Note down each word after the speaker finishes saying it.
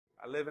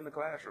I live in the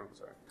classroom,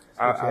 sir.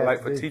 I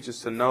like for teachers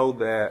to know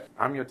that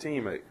I'm your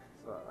teammate.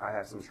 I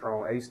had some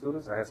strong A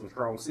students. I had some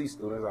strong C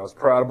students. I was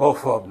proud of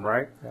both of them,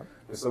 right? Yep.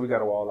 And so we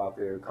got a wall out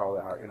there, call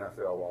it our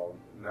NFL wall,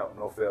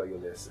 no failure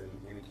list. And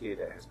any kid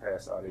that has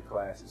passed all their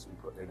classes, we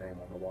put their name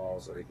on the wall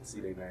so they can see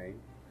their name.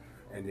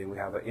 And then we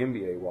have an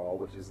NBA wall,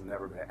 which has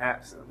never been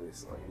absent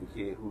list. So any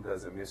kid who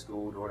doesn't miss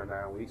school during the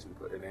 9 weeks, we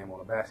put their name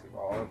on a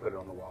basketball and put it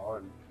on the wall.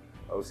 And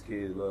those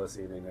kids love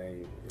seeing their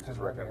name. It's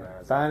just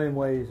recognized. Finding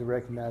ways to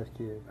recognize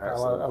kids. I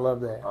love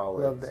that.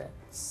 Always. Love that.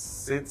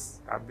 Since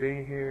I've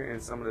been here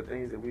and some of the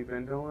things that we've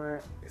been doing,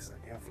 it's an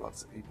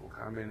influx of people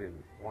coming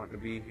and wanting to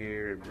be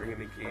here and bringing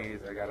the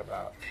kids. I got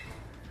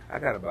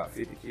about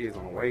 50 kids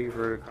on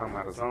waiver, come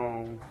out of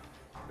zone.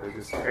 They're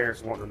just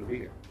parents want them to be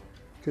here.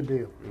 Good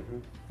deal. Mm-hmm.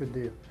 Good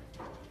deal.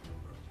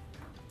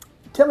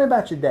 Tell me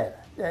about your data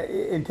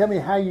and tell me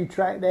how you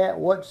track that.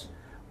 What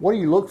do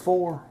you look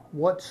for?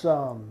 What's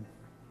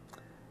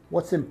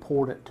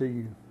important to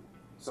you?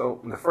 So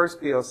the first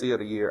PLC of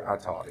the year, I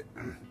taught it,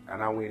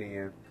 and I went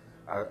in.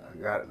 I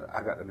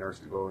got the nurse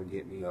to go and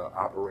get me an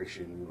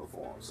operation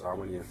uniform. So I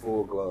went in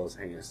full gloves,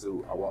 hand,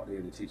 suit. I walked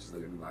in, the teachers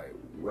looked at me like,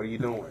 "What are you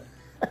doing?"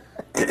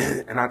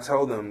 And I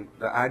told them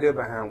the idea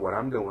behind what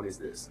I'm doing is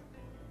this: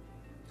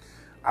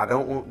 I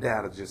don't want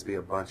data to just be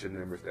a bunch of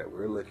numbers that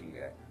we're looking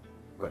at,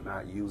 but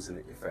not using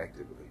it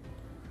effectively.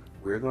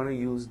 We're going to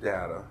use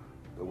data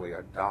the way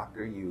a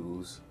doctor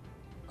uses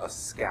a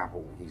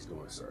scalpel when he's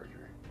doing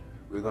surgery.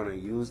 We're going to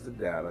use the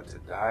data to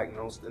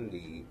diagnose the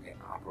need and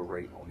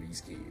operate on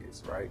these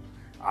kids, right?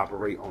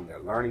 Operate on their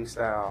learning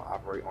style,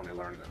 operate on their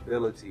learning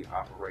ability,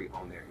 operate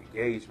on their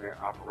engagement,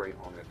 operate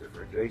on their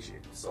differentiation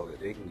so that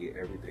they can get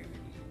everything they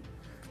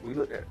need. We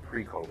looked at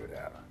pre-COVID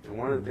data, and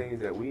one of the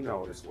things that we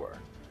noticed were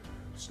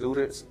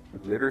students'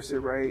 literacy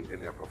rate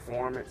and their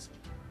performance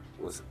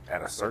was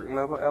at a certain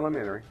level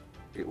elementary.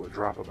 It would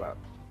drop about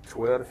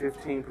 12 to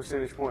 15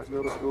 percentage points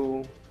middle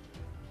school,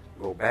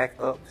 go back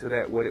up to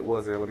that what it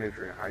was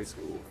elementary and high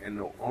school, and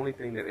the only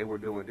thing that they were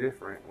doing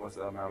different was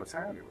the amount of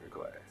time they were in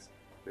class.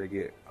 They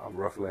get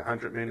roughly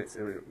 100 minutes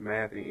in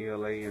math and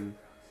ELA in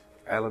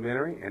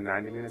elementary and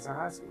 90 minutes in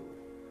high school.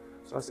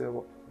 So I said,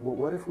 well,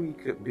 what if we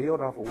could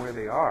build off of where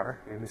they are,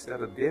 and instead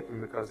of dipping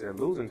because they're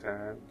losing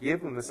time,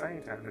 give them the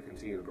same time to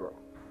continue to grow.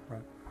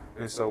 Right.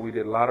 And so we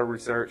did a lot of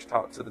research,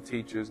 talked to the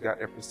teachers, got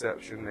their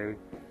perception.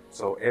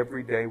 So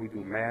every day we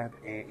do math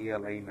and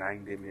ELA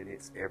 90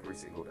 minutes every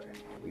single day.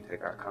 We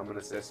take our common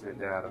assessment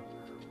data,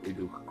 we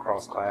do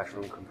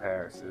cross-classroom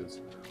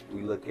comparisons,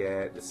 we look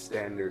at the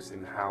standards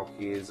and how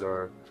kids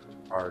are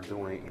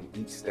doing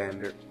in each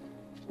standard.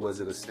 Was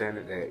it a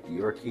standard that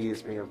your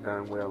kids may have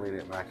done well in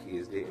it, my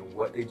kids didn't?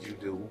 What did you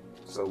do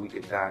so we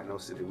could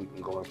diagnose it and we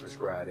can go and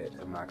prescribe that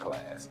to my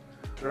class?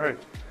 Right.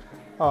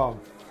 How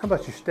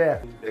about your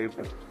staff? They've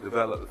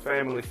developed a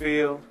family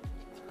feel,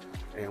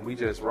 and we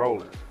just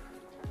rolling.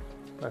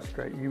 That's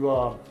great.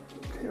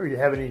 Are you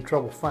having any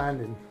trouble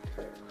finding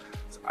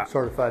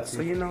certified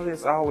teachers? So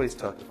it's always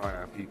tough to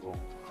find people,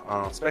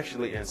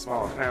 especially in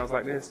small towns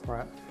like this.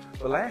 Right.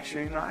 But last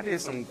year, I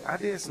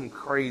did some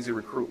crazy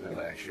recruitment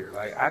last year.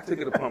 Like, I took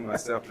it upon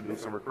myself to do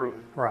some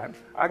recruiting. Right.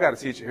 I got a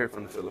teacher here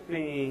from the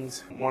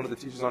Philippines. One of the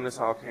teachers on this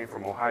hall came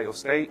from Ohio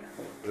State.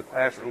 The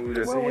classroom we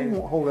just in. We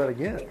won't hold that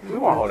against. We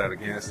won't hold that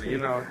against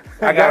her,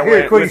 I got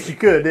here quick as she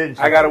could, didn't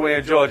she? I got to wear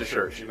a Georgia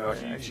shirt, She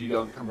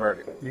doesn't convert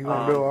it. You're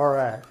going to do all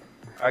right.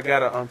 I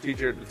got a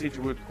teacher. The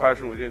teacher with the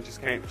classroom we did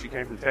she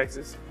came from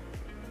Texas.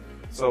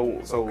 So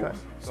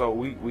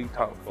we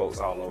talk to folks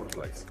all over the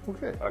place.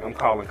 Okay. Like, I'm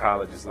calling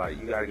colleges like,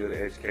 you gotta go to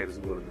educators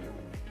willing to do.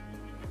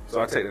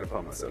 So I take that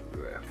upon myself to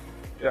do that.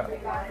 Yeah.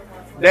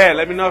 Dad,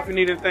 let me know if you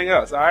need anything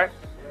else, all right?